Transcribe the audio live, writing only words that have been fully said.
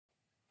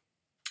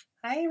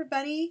Hi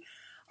everybody,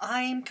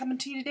 I'm coming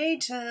to you today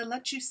to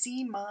let you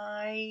see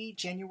my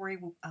January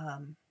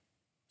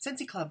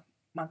Scentsy Club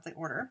monthly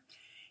order.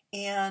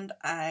 And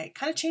I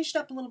kind of changed it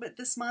up a little bit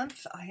this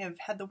month. I have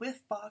had the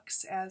whiff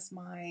box as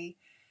my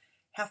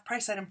half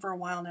price item for a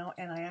while now,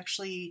 and I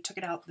actually took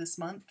it out this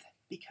month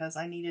because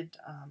I needed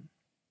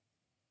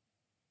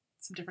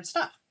some different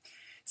stuff.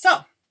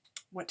 So,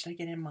 what did I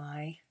get in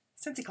my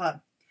Scentsy Club?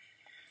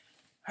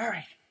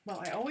 Alright,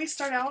 well I always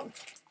start out,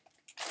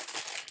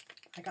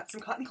 I got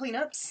some cotton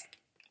cleanups.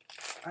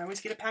 I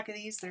always get a pack of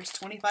these. There's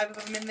 25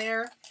 of them in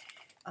there.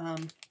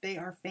 They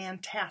are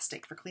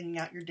fantastic for cleaning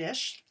out your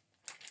dish.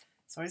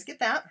 So I always get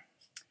that.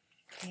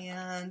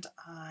 And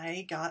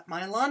I got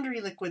my laundry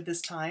liquid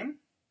this time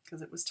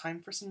because it was time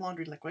for some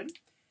laundry liquid.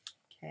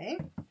 Okay.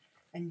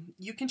 And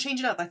you can change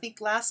it up. I think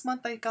last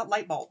month I got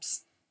light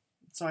bulbs.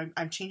 So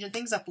I'm changing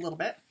things up a little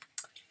bit.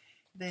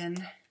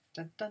 Then,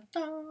 dun, dun,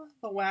 dun,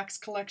 the wax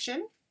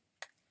collection.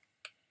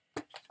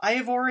 I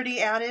have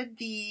already added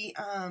the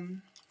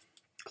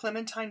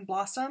Clementine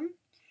Blossom.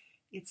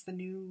 It's the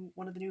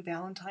one of the new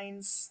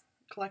Valentine's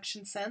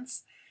collection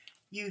scents.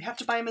 You have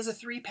to buy them as a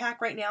 3-pack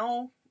right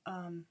now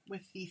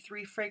with the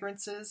 3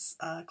 fragrances,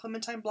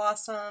 Clementine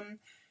Blossom,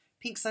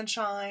 Pink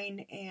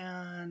Sunshine,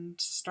 and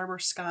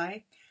Starburst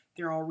Sky.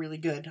 They're all really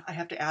good. I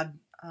have to add,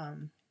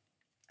 I'm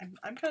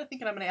kind of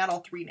thinking I'm going to add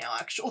all 3 now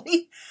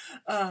actually.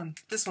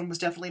 This one was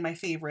definitely my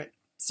favorite.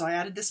 So I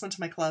added this one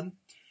to my club,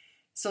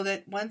 so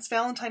that once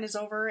Valentine is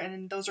over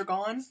and those are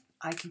gone,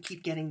 I can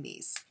keep getting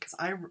these. Because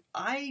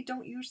I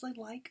don't usually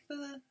like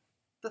the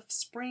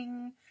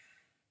spring,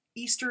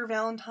 Easter,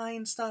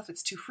 Valentine stuff.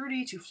 It's too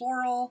fruity, too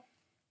floral.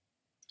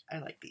 I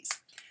like these.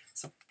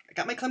 So I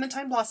got my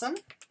Clementine Blossom.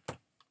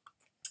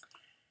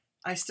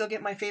 I still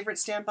get my favorite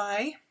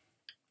standby,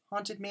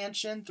 Haunted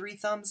Mansion 3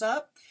 Thumbs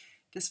Up.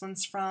 This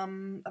one's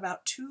from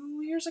about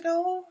 2 years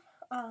ago,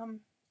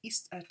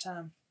 at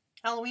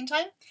Halloween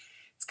time.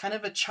 It's kind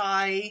of a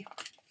chai,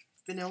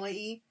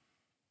 vanilla-y.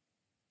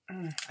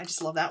 I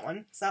just love that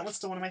one. So that one's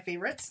still one of my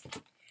favorites.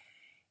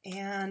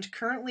 And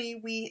currently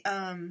we,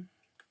 from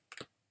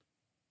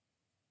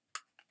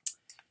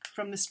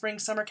the spring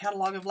summer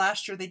catalog of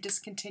last year, they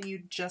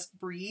discontinued Just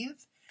Breathe.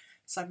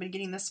 So I've been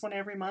getting this one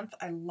every month.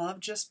 I love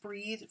Just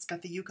Breathe. It's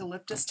got the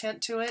eucalyptus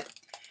tint to it.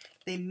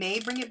 They may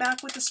bring it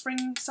back with the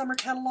spring summer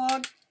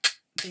catalog.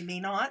 They may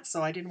not,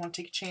 so I didn't want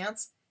to take a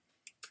chance.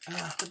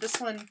 But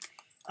this one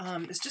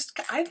is just,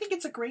 I think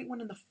it's a great one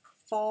in the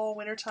fall,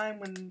 winter time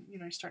when, you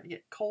know, you're starting to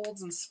get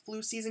colds and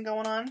flu season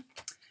going on.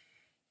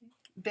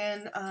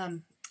 Then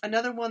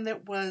another one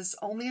that was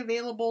only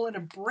available in a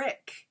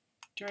brick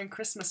during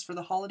Christmas for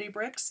the holiday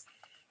bricks,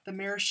 the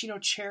Maraschino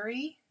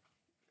Cherry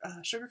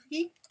Sugar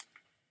Cookie.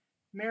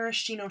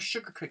 Maraschino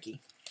Sugar Cookie.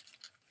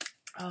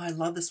 Oh, I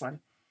love this one.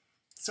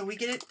 So we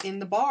get it in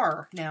the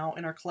bar now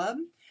in our club.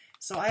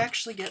 So I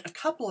actually get a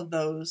couple of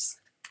those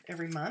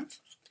every month.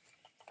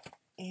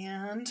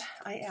 And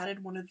I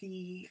added one of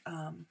the,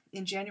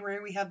 in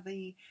January we have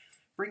the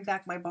Bring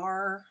Back My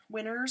Bar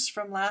winners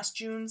from last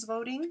June's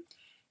voting.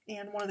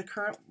 And one of the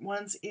current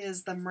ones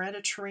is the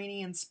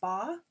Mediterranean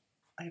Spa.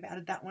 I've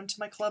added that one to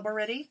my club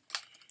already.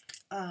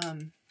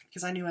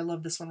 Because I knew I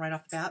loved this one right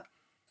off the bat.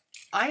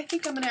 I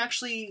think I'm going to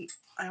actually,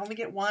 I only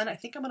get one. I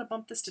think I'm going to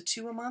bump this to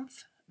 2 a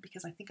month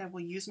because I think I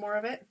will use more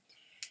of it.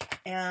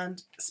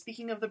 And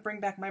speaking of the Bring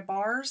Back My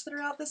Bars that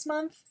are out this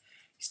month,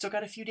 you still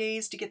got a few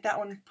days to get that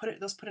one,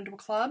 those put into a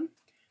club.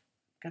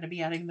 Going to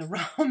be adding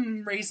the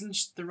rum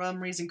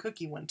raisin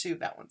cookie one too.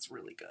 That one's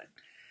really good.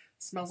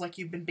 Smells like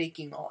you've been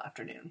baking all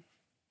afternoon.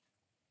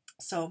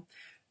 So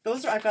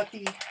those are, I've got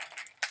the,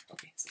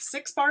 okay, so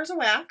 6 bars of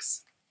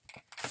wax,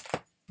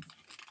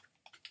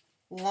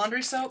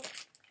 laundry soap,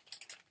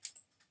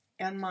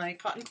 and my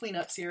cotton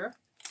cleanups here.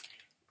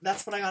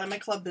 That's what I got in my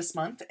club this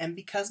month. And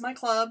because my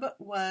club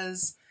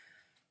was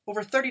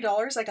over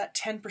 $30, I got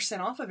 10%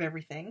 off of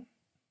everything.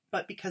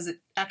 But because it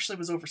actually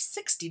was over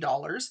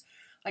 $60,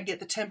 I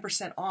get the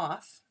 10%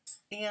 off,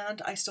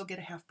 and I still get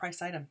a half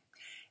price item.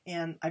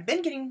 And I've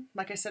been getting,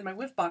 like I said, my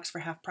whiff box for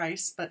half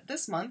price, but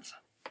this month,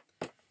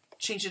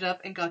 changed it up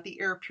and got the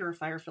air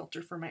purifier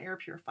filter for my air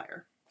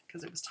purifier,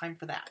 because it was time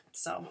for that.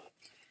 So,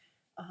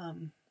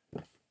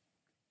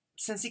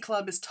 Scentsy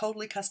Club is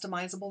totally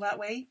customizable that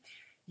way.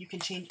 You can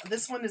change,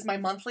 this one is my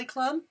monthly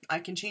club. I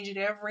can change it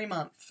every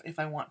month if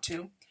I want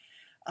to.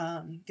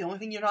 The only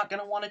thing you're not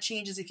going to want to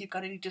change is if you've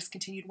got any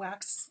discontinued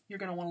wax, you're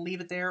going to want to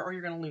leave it there or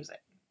you're going to lose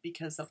it,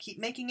 because they'll keep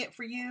making it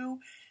for you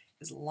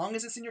as long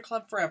as it's in your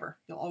club forever.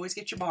 You'll always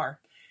get your bar.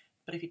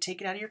 But if you take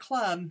it out of your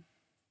club,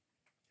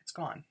 it's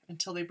gone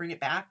until they bring it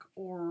back,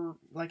 or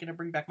like in a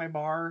Bring Back My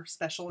Bar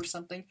special or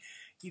something,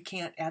 you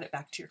can't add it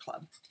back to your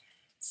club.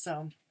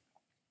 So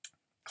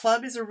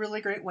club is a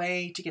really great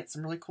way to get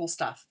some really cool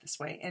stuff this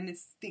way, and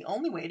it's the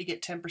only way to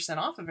get 10%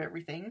 off of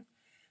everything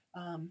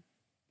that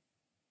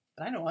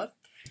I know of.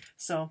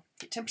 So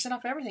get 10%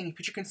 off everything. You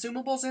put your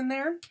consumables in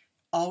there.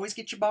 Always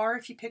get your bar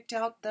if you picked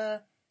out the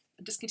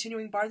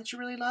discontinuing bar that you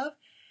really love.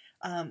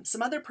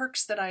 Some other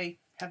perks that I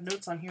have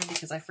notes on here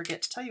because I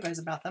forget to tell you guys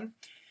about them.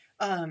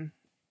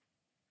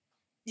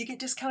 you get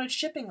discounted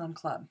shipping on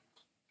Club.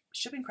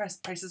 Shipping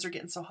prices are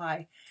getting so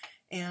high,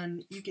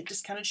 and you get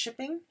discounted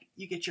shipping.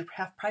 You get your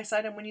half price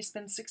item when you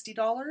spend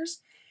 $60.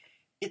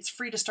 It's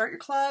free to start your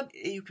club.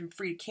 You can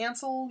free to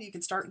cancel. You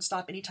can start and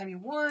stop anytime you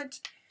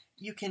want.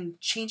 You can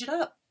change it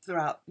up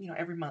throughout,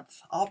 every month.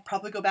 I'll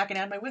probably go back and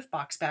add my whiff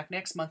box back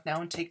next month now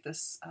and take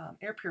this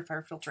air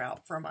purifier filter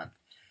out for a month.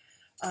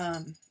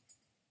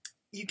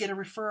 You get a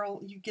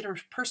referral. You get a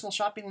personal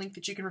shopping link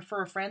that you can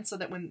refer a friend, so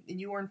that when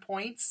you earn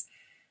points,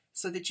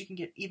 so that you can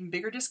get even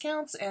bigger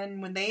discounts. And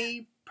when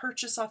they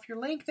purchase off your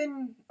link,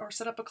 then, or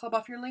set up a club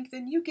off your link,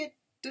 then you get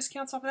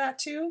discounts off of that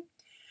too.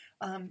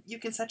 You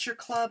can set your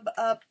club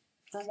up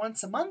for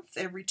once a month,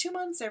 every 2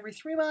 months, every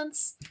 3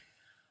 months,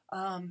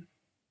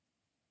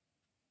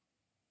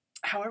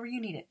 however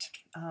you need it.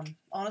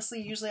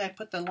 Honestly, usually I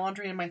put the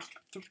laundry in my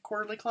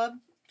quarterly club,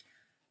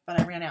 but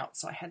I ran out,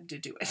 so I had to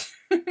do it.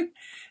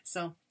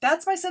 So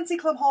that's my Scentsy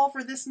Club haul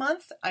for this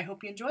month. I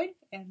hope you enjoyed,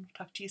 and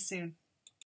talk to you soon.